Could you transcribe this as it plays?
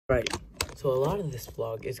Right, so a lot of this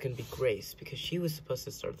vlog is going to be Grace, because she was supposed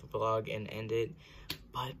to start the vlog and end it,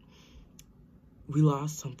 but we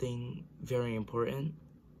lost something very important.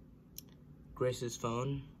 Grace's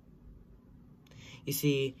phone. You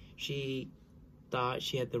see, she thought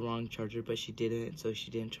she had the wrong charger, but she didn't, so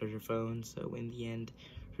she didn't charge her phone, so in the end,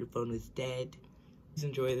 her phone was dead. Please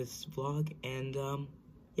enjoy this vlog, and,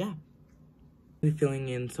 yeah. We're filling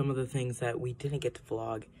in some of the things that we didn't get to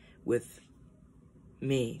vlog with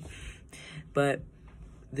me. But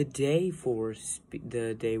the day we're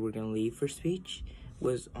gonna leave for speech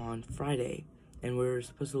was on Friday, and we were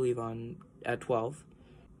supposed to leave at 12.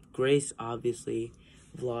 Grace obviously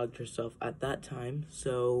vlogged herself at that time,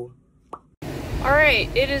 so... Alright,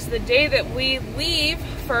 it is the day that we leave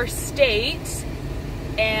for state,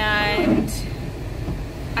 and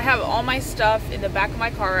I have all my stuff in the back of my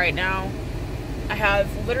car right now. I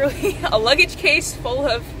have literally a luggage case full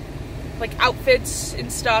of like outfits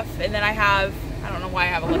and stuff, and then I don't know why I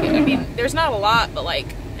have a luggage, I mean, there's not a lot, but like,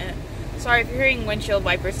 sorry if you're hearing windshield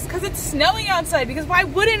wipers, it's because it's snowing outside, because why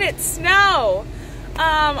wouldn't it snow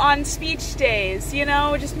on speech days, you know?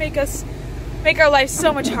 It would just make our life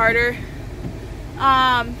so much harder.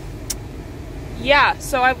 Yeah,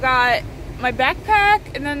 so I've got my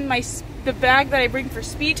backpack, and then the bag that I bring for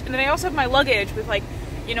speech, and then I also have my luggage with, like,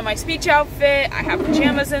 you know, my speech outfit. I have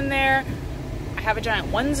pajamas in there. I have a giant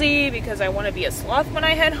onesie because I want to be a sloth when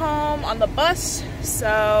I head home on the bus.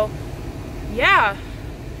 So, yeah.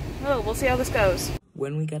 Oh, we'll see how this goes.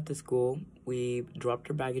 When we got to school, we dropped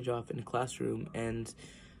our baggage off in a classroom, and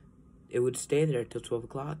it would stay there till 12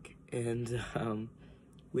 o'clock. And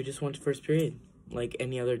we just went to first period like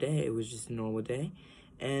any other day. It was just a normal day,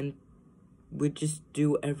 and we'd just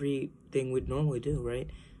do everything we'd normally do, right?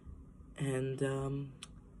 And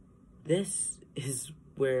this is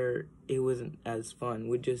where it wasn't as fun.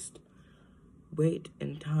 We just wait,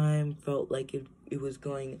 and time felt like it was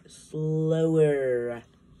going slower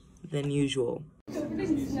than usual.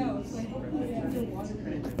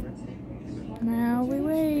 Now we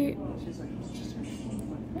wait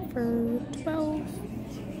for 12.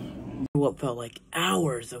 What felt like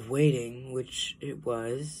hours of waiting, which it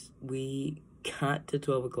was, we got to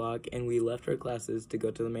 12 o'clock and we left our classes to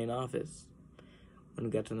go to the main office. When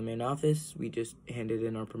we got to the main office, we just handed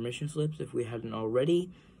in our permission slips if we hadn't already,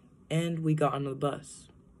 and we got on the bus.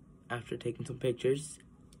 After taking some pictures,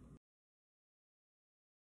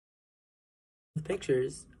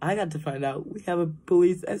 I got to find out we have a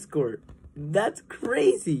police escort. That's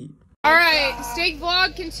crazy. All right, steak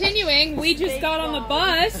vlog continuing. We just got on the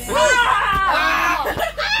bus.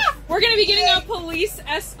 We're gonna be getting a police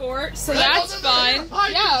escort, so that's fun.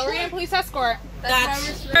 Yeah, we're getting a police escort.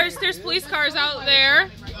 There's police cars out there.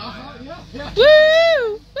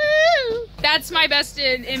 Woo! Woo! That's my best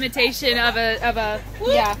imitation of a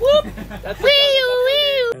yeah.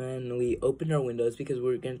 And then we opened our windows because we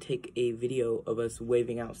were gonna take a video of us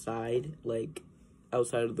waving outside, like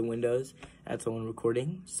outside of the windows at someone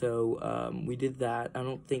recording. So we did that. I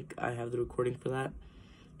don't think I have the recording for that.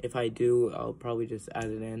 If I do, I'll probably just add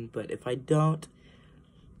it in, but if I don't,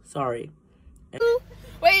 sorry.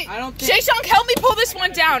 Wait, Jay-Sean, help me pull this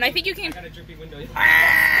one down. I think you can.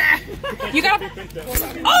 You gotta.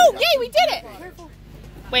 Oh, yay, we did it.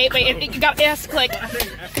 Wait, you got S click.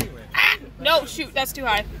 No, shoot, that's too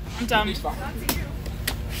high. I'm dumb.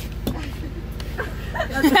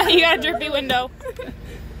 You got a droopy window.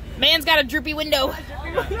 Man's got a droopy window.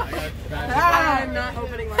 I'm not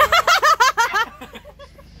opening my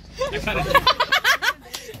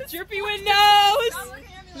Droopy windows.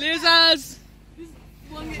 Losers.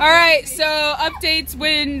 Alright, so updates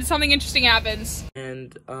when something interesting happens.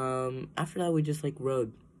 And after that we just like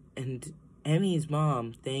rode. And Emmy's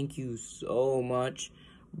mom, thank you so much,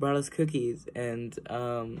 brought us cookies, and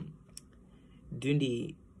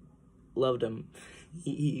Dundi loved them.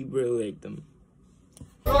 He really liked them.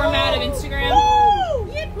 Format of Instagram.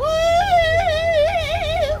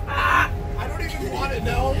 I don't even want to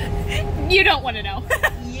know. You don't want to know.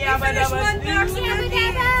 Yeah, but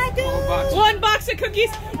one box of cookies.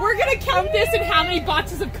 We're gonna count this and how many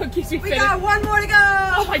boxes of cookies we finished. We got one more to go.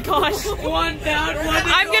 Oh my gosh. One down, one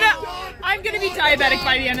to I'm gonna be diabetic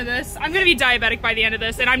by the end of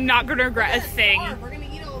this. And I'm not gonna regret a thing. We're gonna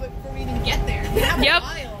eat all of it before we even get there. Yep.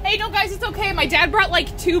 Hey, no, guys, it's okay. My dad brought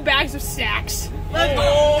like 2 bags of snacks. Let's go.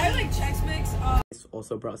 I like Chex Mix.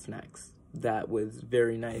 Also brought snacks. That was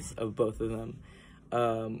very nice of both of them.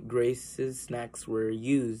 Grace's snacks were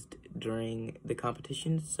used during the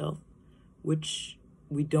competition itself, which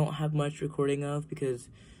we don't have much recording of because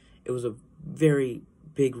it was a very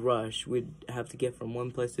big rush. We'd have to get from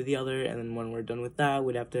one place to the other, and then when we're done with that,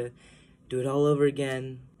 we'd have to do it all over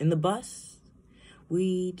again. In the bus,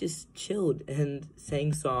 we just chilled and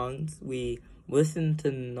sang songs. We listened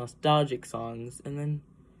to nostalgic songs, and then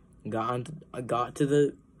got to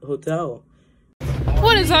the hotel.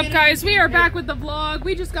 What is up, guys? We are back with the vlog.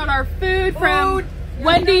 We just got our food from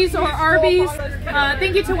Wendy's or Arby's.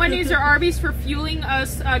 Thank you to Wendy's or Arby's for fueling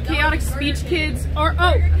us chaotic speech kids. Or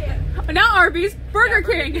not Arby's, Burger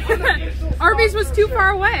King. Arby's was too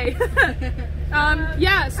far away.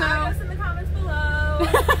 Yeah, so. Tag us in the comments below.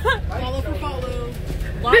 Follow for follow.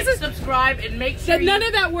 Like, subscribe, and make sure none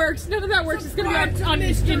of that works. None of that works. It's gonna be on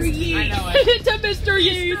Mr. Yeats. I know it. to Mr.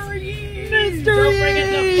 Yeats. Mr. Don't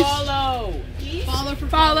forget to Yeats. follow. Follow for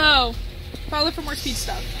follow. Follow for more speech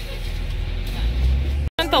stuff.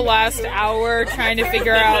 Spent the last hour trying to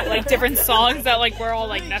figure out like different songs that like were all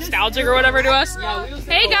like nostalgic or whatever to us.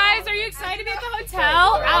 Hey guys, are you excited to be at the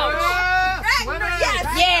hotel? Ouch. Yes.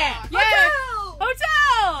 Yeah.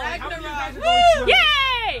 Hotel. Woo.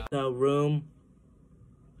 Yay. The room,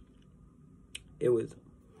 it was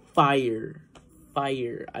fire.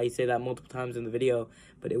 I say that multiple times in the video,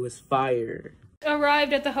 but it was fire.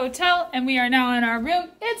 Arrived at the hotel and we are now in our room.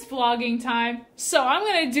 It's vlogging time. So I'm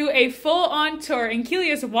gonna do a full-on tour and Keely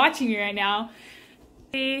is watching me right now.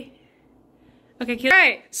 Okay, Keely.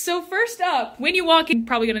 Alright, so first up, when you walk in,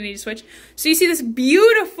 probably gonna need to switch. So you see this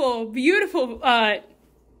beautiful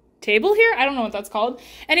table here? I don't know what that's called.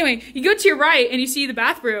 Anyway, you go to your right and you see the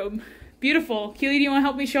bathroom. Beautiful. Keely, do you wanna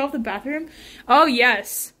help me show off the bathroom? Oh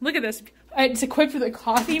yes, look at this. It's equipped with a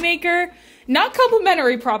coffee maker. Not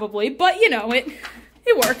complimentary probably, but you know, it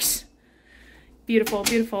works.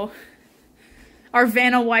 Beautiful. Our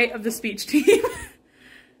Vanna White of the speech team.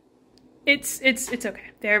 It's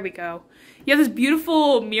okay. There we go. You have this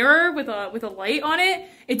beautiful mirror with a light on it.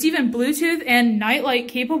 It's even Bluetooth and nightlight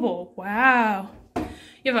capable. Wow.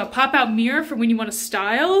 You have a pop-out mirror for when you want to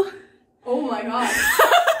style. Oh my god.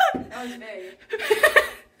 That was big.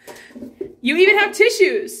 You even have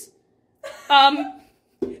tissues. What?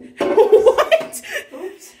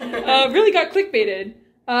 Really got clickbaited.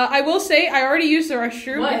 I will say I already used the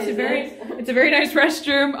restroom. It's a very nice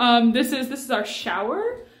restroom. This is our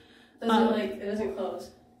shower. It doesn't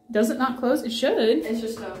close. Does it not close? It should. It's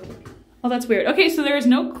just Oh, that's weird. Okay, so there is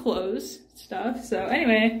no close stuff. So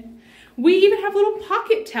anyway, we even have a little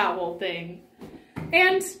pocket towel thing,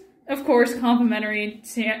 and of course, complimentary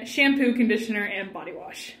shampoo, conditioner, and body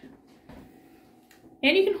wash.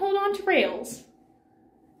 And you can hold on to rails.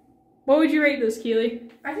 What would you rate this, Keely?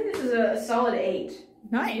 I think this is a solid 8.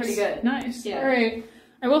 Nice. Pretty good. Nice. Yeah. All right.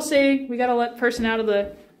 I will say we gotta let the person out of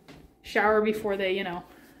the shower before they, you know.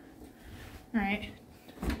 All right.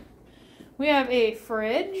 We have a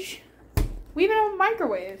fridge. We even have a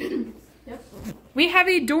microwave. Yep. We have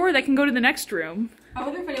a door that can go to the next room. I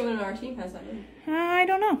wonder if anyone on our team has that room. I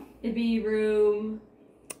don't know. It'd be room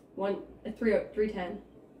 310.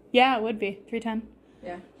 Yeah, it would be 310.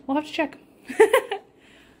 Yeah. We'll have to check.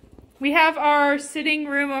 We have our sitting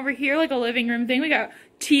room over here, like a living room thing. We got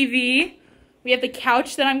TV. We have the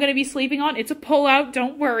couch that I'm going to be sleeping on. It's a pull-out.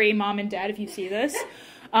 Don't worry, Mom and Dad, if you see this.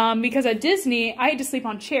 Because at Disney, I had to sleep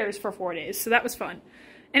on chairs for 4 days, so that was fun.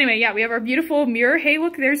 Anyway, yeah, we have our beautiful mirror. Hey,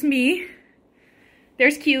 look, there's me.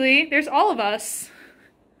 There's Keely. There's all of us.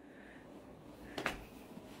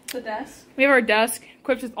 The desk. We have our desk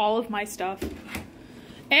equipped with all of my stuff.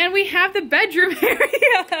 And we have the bedroom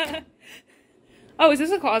area. Oh, is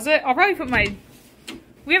this a closet? I'll probably put my...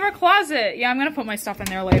 We have our closet. Yeah, I'm going to put my stuff in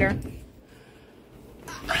there later.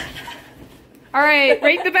 All right,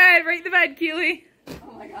 rate the bed. Rate the bed, Keely.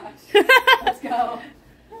 Oh my gosh. Let's go.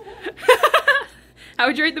 How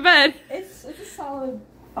would you rate the bed? It's a solid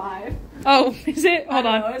 5. Oh, is it? Hold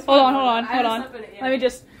on. Hold on. Let me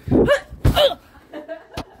just...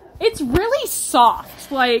 It's really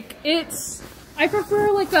soft. Like, it's... I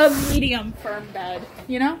prefer like a medium firm bed,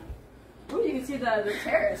 you know? Ooh, you can see the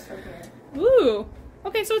terrace from here. Ooh.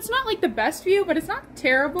 Okay, so it's not like the best view, but it's not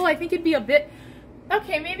terrible. I think it'd be a bit...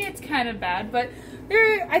 Okay, maybe it's kind of bad, but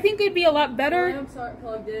I think it'd be a lot better. Lamps aren't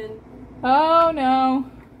plugged in. Oh, no.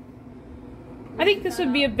 I think this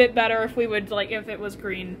would be a bit better if we would, like, if it was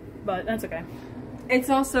green, but that's okay. It's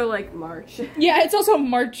also, like, March. Yeah, it's also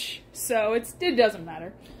March, so it doesn't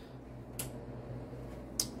matter.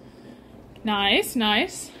 Nice.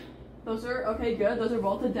 Those are, okay, good. Those are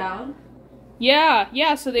bolted down.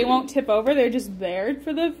 Yeah, so they won't tip over. They're just there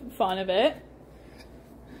for the fun of it.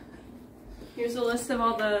 Here's a list of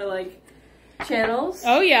all the, like, channels.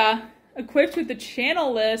 Oh, yeah. Equipped with the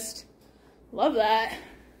channel list. Love that.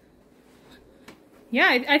 Yeah,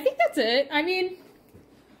 I think that's it. I mean,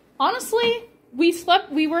 honestly, we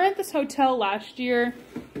were at this hotel last year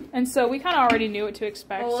And so we kind of already knew what to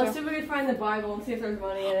expect. Well, let's so. see if we can find the Bible and see if there's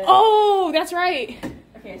money in it. Oh, that's right.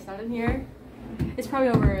 Okay, it's not in here. It's probably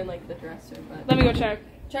over in like the dresser, but Let me go check.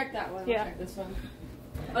 check that one. Yeah. Check this one.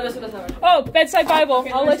 Oh, this one doesn't have it. Oh, bedside Bible.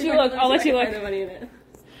 Okay, I'll let you look. I'll let you look. Find the money in it.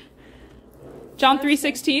 John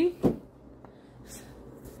 3:16.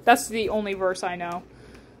 That's the only verse I know.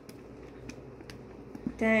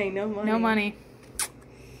 Dang, no money. No money.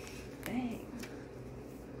 Dang.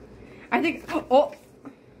 I think.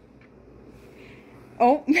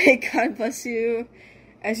 Oh, may God bless you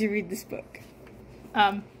as you read this book.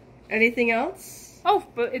 Anything else? Oh,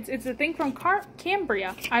 but it's a thing from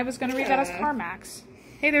Cambria. I was gonna read that as CarMax.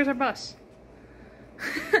 Hey, there's our bus.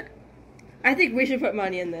 I think we should put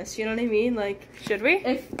money in this. You know what I mean? Like, Should we?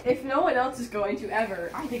 if no one else is going to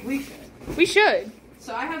ever, I think we should. We should.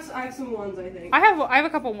 So I have some ones. I think. I have a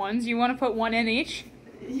couple ones. You want to put one in each?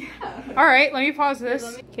 Yeah. All right, let me pause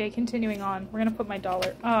this. Okay, continuing on. We're gonna put my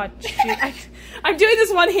dollar. Oh, shoot. I'm doing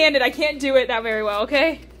this one-handed. I can't do it that very well.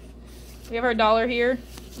 Okay. We have our dollar here.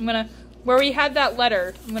 I'm gonna where we had that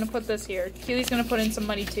letter. I'm gonna put this here. Keely's gonna put in some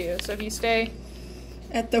money too. So if you stay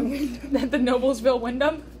At the window. at the Noblesville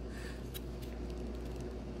Wyndham,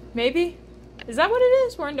 maybe is that what it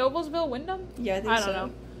is? We're in Noblesville Wyndham. Yeah, I think I so. don't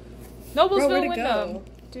know. Noblesville Bro, where'd it Wyndham, go?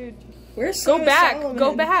 dude. Where's Go Song of back. Solomon?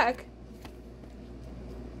 Go back.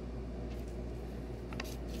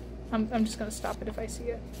 I'm just gonna stop it if I see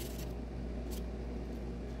it.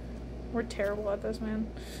 We're terrible at this, man.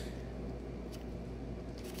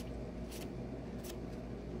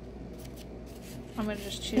 I'm gonna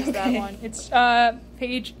just choose that one. It's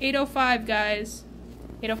page 805, guys.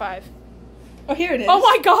 805. Oh, here it is. Oh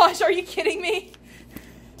my gosh, are you kidding me?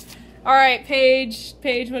 All right, page.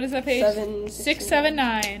 What is that page?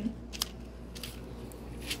 679.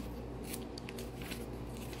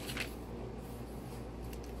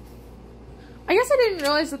 I guess I didn't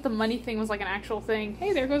realize that the money thing was like an actual thing.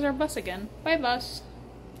 Hey, there goes our bus again. Bye, bus.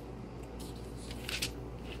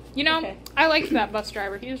 You know, Okay. I liked that bus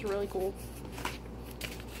driver. He was really cool.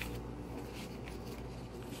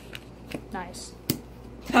 Nice.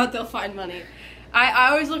 Thought they'll find money.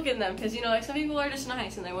 I always look at them because, you know, like, some people are just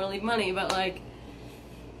nice and they want to leave money, but, like,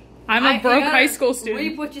 I'm a broke you high gotta school student.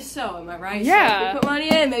 reap what you sow, am I right? Yeah. So if we put money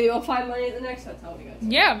in, maybe we'll find money at the next hotel we go to.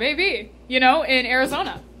 Yeah, maybe. You know, in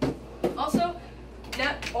Arizona. Also,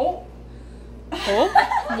 Oh?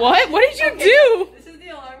 What? What did you Okay, do? This is the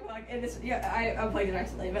alarm clock, and this, yeah, I unplugged it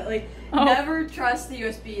accidentally, but, like, Oh. never trust the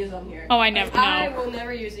USBs on here. Oh, I never Like, I know. will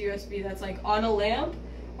never use a USB that's, like, on a lamp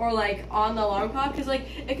or, like, on the alarm clock, because, like,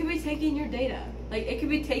 it could be taking your data. Like, it could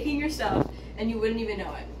be taking your stuff, and you wouldn't even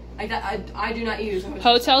know it. Like, that, I do not use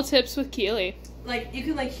Hotel tips with Keely. Like, you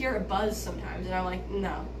can, like, hear a buzz sometimes, and I'm like,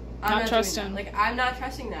 no. I'm Not not trusting. doing that. Like, I'm not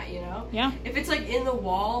trusting that, you know? Yeah. If it's, like, in the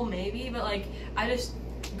wall, maybe, but, like, I just,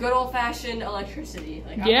 good old-fashioned electricity.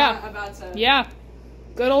 Like, I'm Yeah. not about to... Yeah.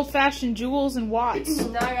 Good old-fashioned joules and watts.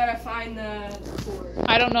 Now I gotta find the cord.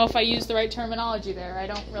 I don't know if I used the right terminology there. I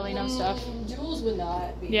don't really know stuff. Joules would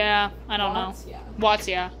not be. Yeah, I don't Watts, know. Yeah. Watts,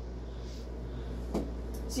 yeah.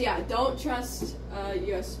 So, yeah, don't trust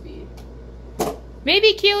USB.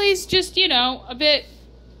 Maybe Keely's just, you know, a bit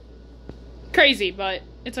crazy, but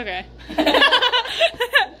it's okay.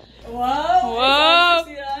 Whoa! Whoa!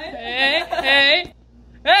 Hey, hey,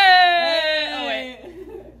 hey! Oh, wait.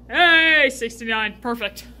 Hey, 69.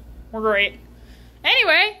 Perfect. We're great.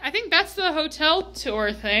 Anyway, I think that's the hotel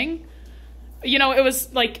tour thing. You know, it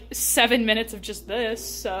was like 7 minutes of just this,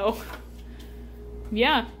 so...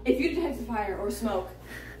 Yeah. If you detect a fire or smoke,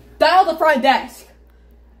 dial the front desk.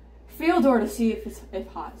 Feel door to see if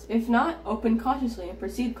hot. If not, open cautiously and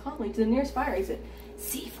proceed calmly to the nearest fire exit.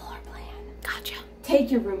 See floor plan. Gotcha. Take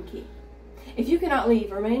your room key. If you cannot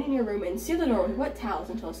leave, remain in your room and seal the door with wet towels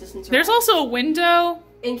until assistance There's arrives. also a window.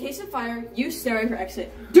 In case of fire, use stairway for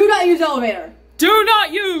exit. Do not use elevator. Do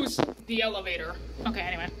not use the elevator. Okay,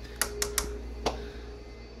 anyway.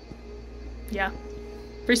 Yeah.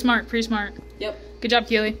 Pretty smart, pretty smart. Yep. Good job,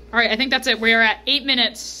 Keely. All right, I think that's it. We are at 8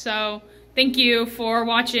 minutes, so thank you for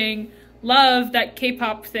watching. Love that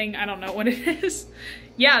K-pop thing. I don't know what it is.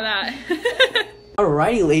 Yeah, that.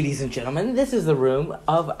 Alrighty, ladies and gentlemen, this is the room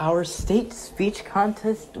of our state speech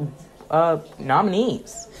contest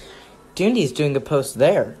nominees. Dundy's doing a post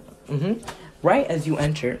there. Right as you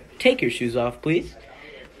enter, take your shoes off, please.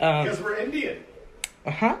 Because we're Indian.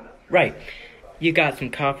 Right. You got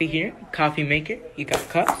some coffee here, coffee maker. You got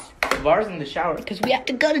cups. Vars in the shower, because we have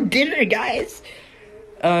to go to dinner, guys.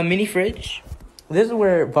 Mini fridge. This is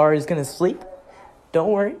where Var is gonna sleep. Don't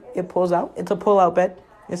worry, it pulls out. It's a pull-out bed.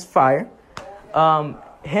 It's fire.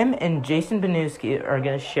 Him and Jason Banuski are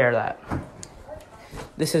gonna share that.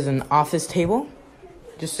 This is an office table.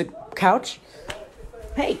 just a couch.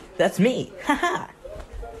 Hey, that's me. Haha.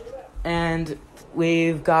 And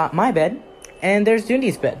we've got my bed, and there's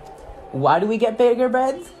Dundi's bed. Why do we get bigger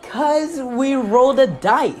beds? Because we rolled a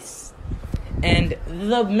dice. And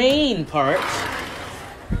the main part,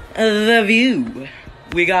 the view.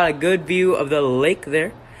 We got a good view of the lake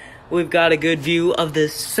there. We've got a good view of the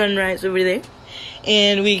sunrise over there.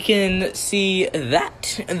 And we can see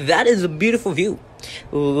that. That is a beautiful view.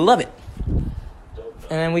 Love it.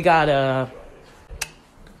 And then we got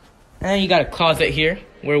you got a closet here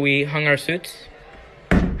where we hung our suits.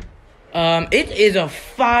 It is a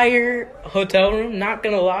fire hotel room, not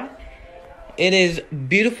gonna lie. It is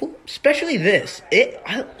beautiful, especially this.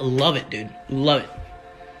 I love it, dude. Love it.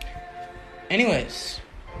 Anyways.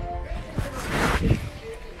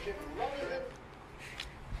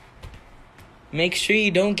 Make sure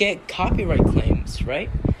you don't get copyright claims, right?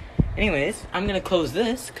 Anyways, I'm gonna close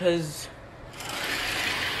this, because...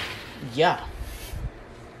 yeah.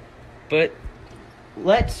 But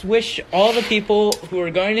let's wish all the people who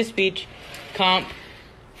are going to speech comp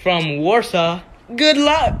from Warsaw good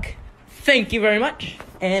luck. Thank you very much,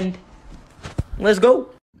 and let's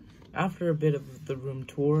go. After a bit of the room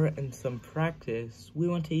tour and some practice, we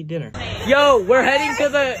went to eat dinner. Yo, we're heading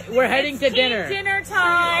to dinner. Dinner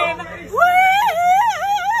time. Woo!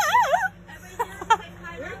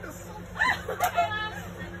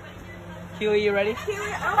 Keely, you ready? Keely,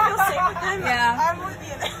 I don't feel safe with them. Yeah. I'm with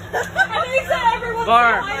you. I think that everyone.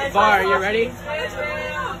 Bar, you ready?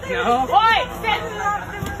 No? What?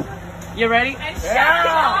 You ready?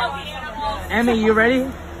 Yeah. Emmy, you ready?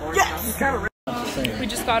 Yes. We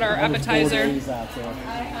just got our appetizer.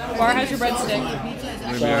 Bar, how's your breadstick?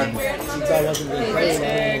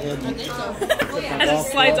 As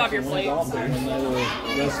it slides off your plate.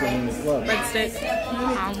 Breadstick.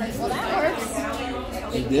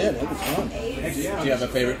 It did. It was fun. Do you have a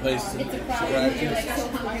favorite place to subscribe to?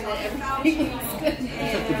 I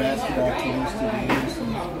took the basketball teams to games.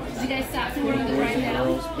 You guys stop boys and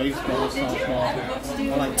girls, baseball, softball.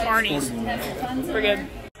 I like Arnie's. We're good.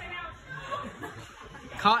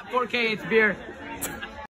 Caught 4K, it's beer.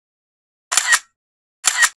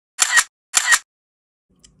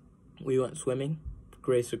 We went swimming.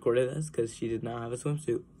 Grace recorded us because she did not have a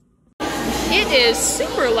swimsuit. It is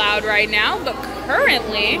super loud right now, but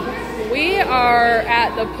currently we are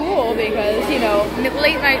at the pool because, you know,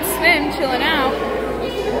 late night swim, chilling out.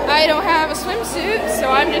 I don't have a swimsuit, so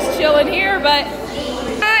I'm just chilling here, but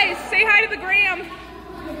guys, say hi to the gram.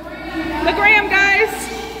 The gram, guys.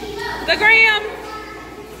 The gram.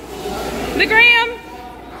 The gram.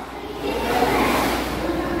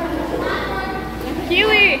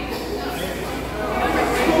 Keely.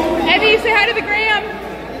 Evie, say hi to the gram.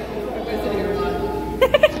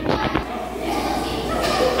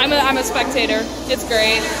 I'm a spectator. It's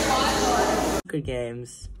great. Good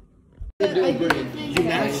games.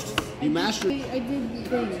 You mashed it. I did the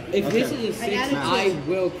thing. If this is a 6, I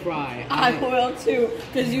will cry. I will too,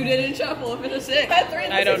 because you didn't shuffle if it's a 6.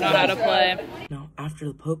 I don't know how to play. No, after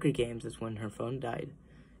the poker games is when her phone died,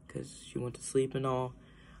 because she went to sleep and all.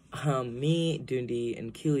 Me, Dundi,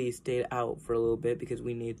 and Keely stayed out for a little bit because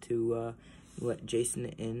we needed to let Jason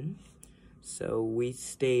in. So we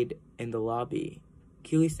stayed in the lobby.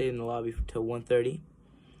 Keely stayed in the lobby till 1:30.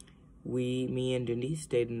 Me and Dundi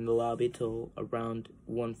stayed in the lobby till around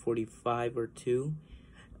 1:45 or 2.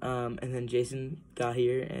 And then Jason got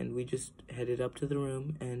here and we just headed up to the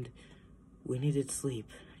room and we needed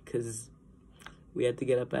sleep because we had to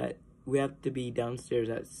get up we have to be downstairs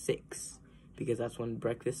at 6 because that's when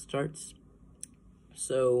breakfast starts.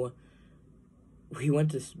 So we went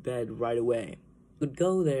to bed right away. We'd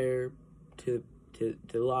go there to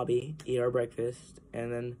the lobby, eat our breakfast,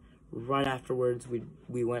 and then right afterwards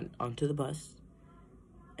we went onto the bus,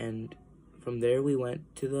 and from there we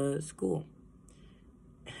went to the school.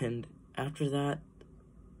 And after that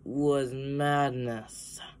was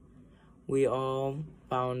madness. We all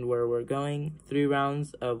found where we're going, 3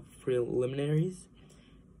 rounds of preliminaries,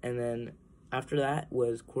 and then after that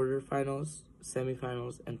was quarterfinals,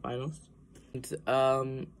 semifinals, and finals.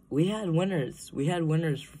 And, we had winners. We had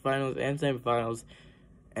winners for finals and semifinals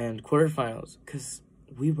and quarterfinals because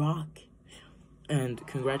we rock. And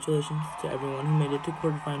congratulations to everyone who made it to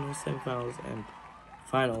quarterfinals, semifinals, and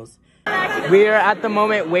finals. We are at the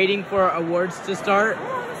moment waiting for awards to start.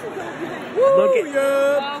 Look at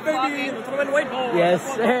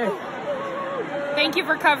yes, sir. Thank you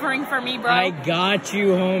for covering for me, bro. I got you,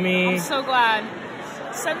 homie. I'm so glad.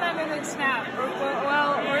 Send that in a snap, or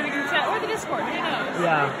the group chat, or the Discord. Who knows?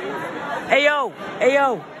 Yeah. Hey yo, hey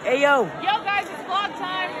yo, hey yo. Yo, guys, it's vlog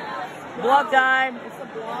time. Vlog time. It's the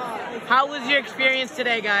How was your experience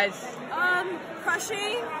today, guys?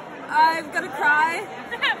 Crushing. I'm gonna cry.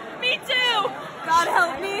 Me too. God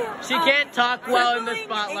help me. She can't talk well in the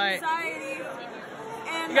Crippling spotlight. Anxiety.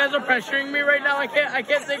 And You guys are pressuring me right now. I can't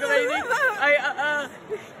think of anything.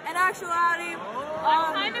 in actuality,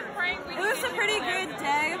 I'm kind of praying we it was a pretty good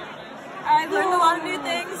day. I learned a lot of new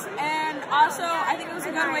things, and also I think it was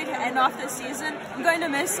a good way to end off this season. I'm going to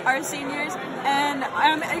miss our seniors, and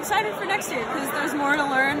I'm excited for next year because there's more to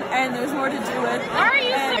learn and there's more to do with.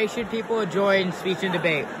 Why should people join speech and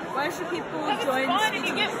debate? Why should people It's join? fun and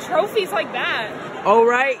you get trophies like that. Oh,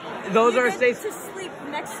 right. Those You are get safe. to sleep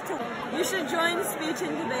next to. You should join speech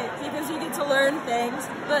and debate because you get to learn things,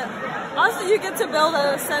 but also you get to build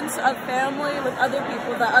a sense of family with other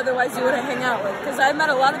people that otherwise you wouldn't hang out with. Because I've met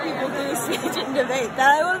a lot of people through speech and debate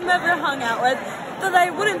that I would have never hung out with, that I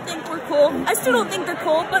wouldn't think were cool. I still don't think they're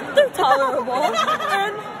cool, but they're tolerable. And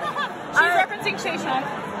She's referencing Shay Sean.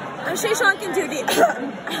 Shay Sean can do deep.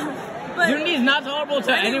 But Dundee's not tolerable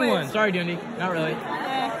to Anyways. anyone. Sorry, Dundee. Not really.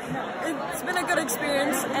 it's been a good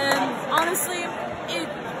experience, and honestly, it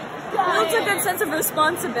builds a good sense of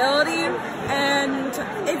responsibility, and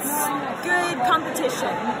it's good competition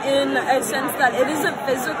in a sense that it isn't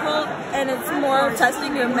physical, and it's more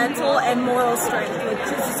testing your mental and moral strength, which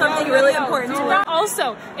is something really important to it.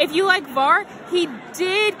 Also, if you like VAR, he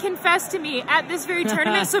did confess to me at this very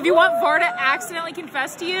tournament, so if you want VAR to accidentally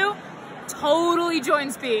confess to you, totally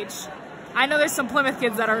join speech. I know there's some Plymouth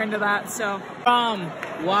kids that are into that, so.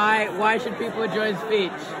 Why should people join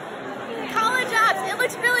speech? College apps! It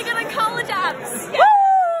looks really good on college apps!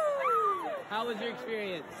 How was your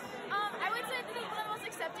experience? I would say this is one of the most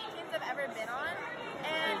accepting teams I've ever been on.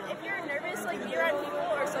 And if you're nervous, like, be around people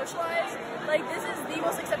or socialize, like, this is the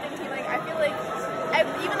most accepting team. Like, I feel like,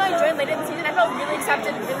 even though I joined late in the season, I felt really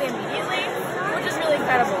accepted really immediately, which is really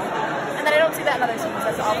incredible. And then I don't see that in other teams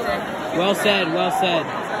as often. Well said, well said.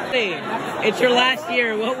 Hey, it's your last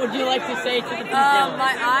year. What would you like to say to the people?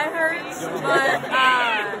 My eye hurts, but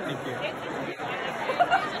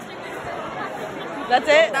that's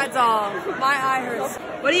it? That's all. My eye hurts.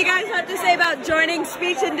 What do you guys have to say about joining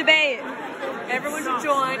speech and debate? Everyone should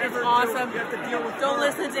join. It's awesome. Don't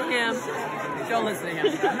listen to him. Don't listen to him.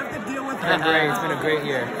 You have to deal with It's been great. It's been a great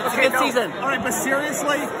year. It's a good season. All right, but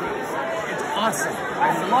seriously, it's awesome.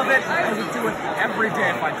 I love it. I would do it every day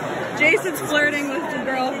if I could. Jason's flirting with the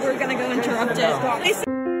girl. We're gonna go interrupt it.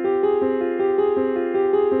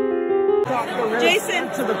 Jason,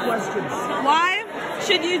 To the questions. why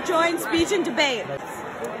should you join speech and debate?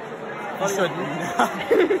 You shouldn't.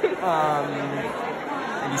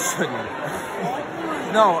 You shouldn't.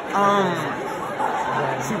 No,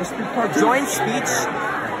 join speech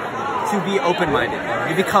to be open-minded.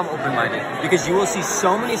 You become open-minded because you will see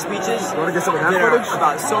so many speeches that are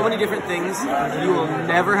about so many different things you will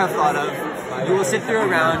never have thought of. You will sit through a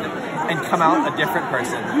round and come out a different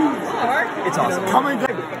person. It's awesome.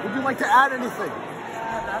 Would you like to add anything?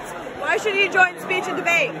 Why should you join speech and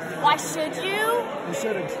debate? Why should you? You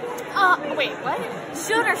shouldn't. Wait, what?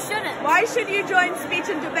 Should or shouldn't? Why should you join speech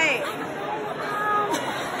and debate?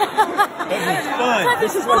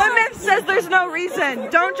 It's fun. Plymouth says there's no reason.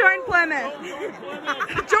 Don't join Plymouth.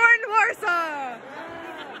 Join Warsaw.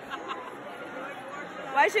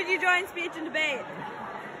 Why should you join speech and debate?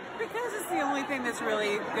 Because it's the only thing that's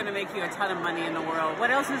really going to make you a ton of money in the world. What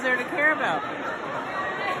else is there to care about?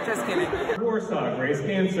 Just kidding. Warsaw, Grace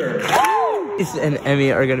Cancer. This and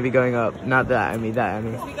Emmy are gonna be going up. Not that Emmy, that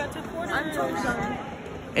Emmy.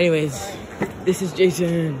 Anyways, this is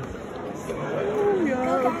Jason.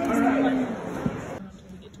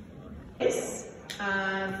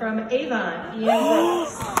 From Avon, Ian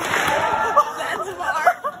Brooks.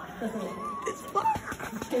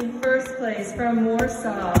 In first place, from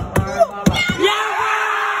Warsaw, Mara Baba.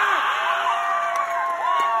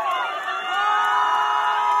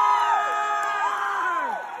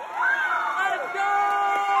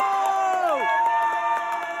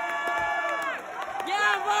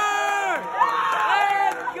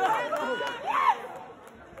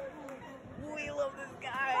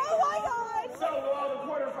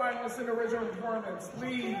 In original performance,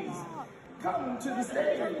 please come to the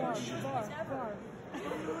stage.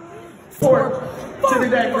 Forward to the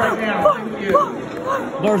deck right now. Thank you.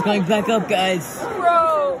 Bar's going back up, guys.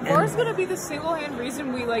 Bro, VAR's gonna be the single-hand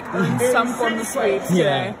reason we like earn some form of sleep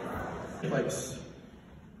today. Place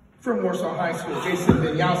from Warsaw High School, Jason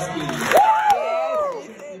Vinyowski.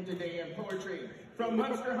 Today in poetry from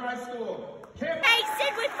Munster High School. Hey,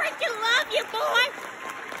 Sid, we freaking love you, boy!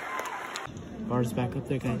 Bar's back up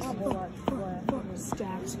there, guys.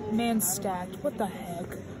 Stacked. Man stacked. What the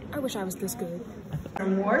heck? I wish I was this good.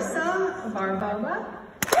 From Warsaw, Barbara.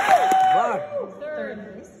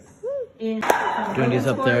 Dundi's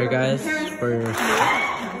up there, guys, for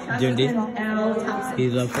Dundi.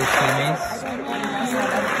 He's up for semis.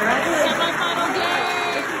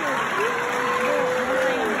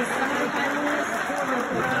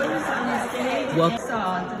 Well,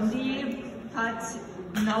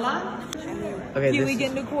 okay, Keely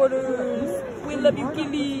getting the quarters. We love you,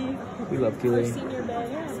 Keely. We love Keely.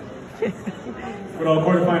 Would all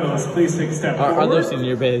quarterfinalists please take a step Our forward? other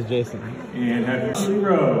senior bay is Jason. And have your 2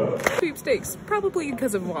 row. Sweepstakes, probably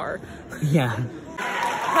because of VAR. Yeah.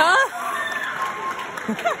 Huh?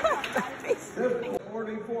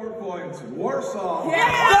 44 points, Warsaw.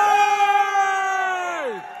 Yeah!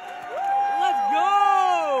 Let's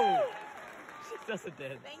go! Just a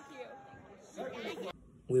did. Thank you.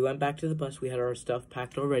 We went back to the bus. We had our stuff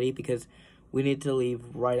packed already because we needed to leave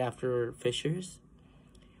right after Fisher's.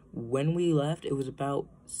 When we left, it was about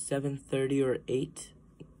 7:30 or 8.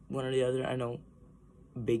 One or the other. I know,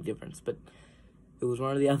 big difference, but it was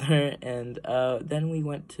one or the other. And then we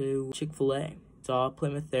went to Chick-fil-A. Saw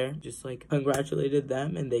Plymouth there, just like congratulated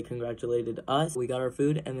them and they congratulated us. We got our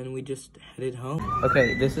food and then we just headed home.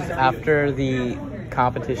 Okay, this is after the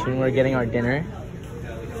competition. We're getting our dinner.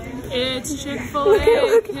 It's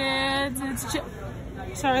Chick-fil-A, kids. It's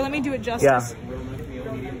Sorry, let me do it justice.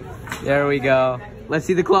 Yeah. There we go. Let's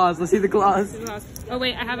see the claws. Let's see the claws. Oh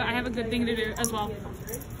wait, I have a good thing to do as well.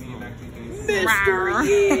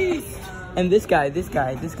 Mystery. And this guy is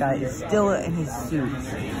still in his suit.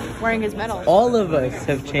 Wearing his medal. All of us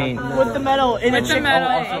have changed. With the medal. In the medal.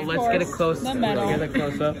 Also, let's get a close. The medal. Get a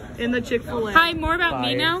close up. In the Chick-fil-A. Hi, more about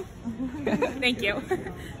me now. Thank you.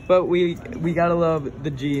 But we gotta love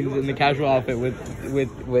the jeans and the casual outfit with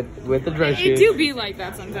the dress It shoes. do be like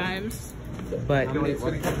that sometimes. But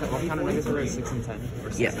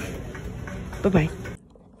yeah. Bye-bye.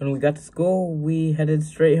 When we got to school, we headed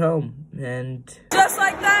straight home, and Just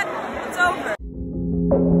like that, it's over.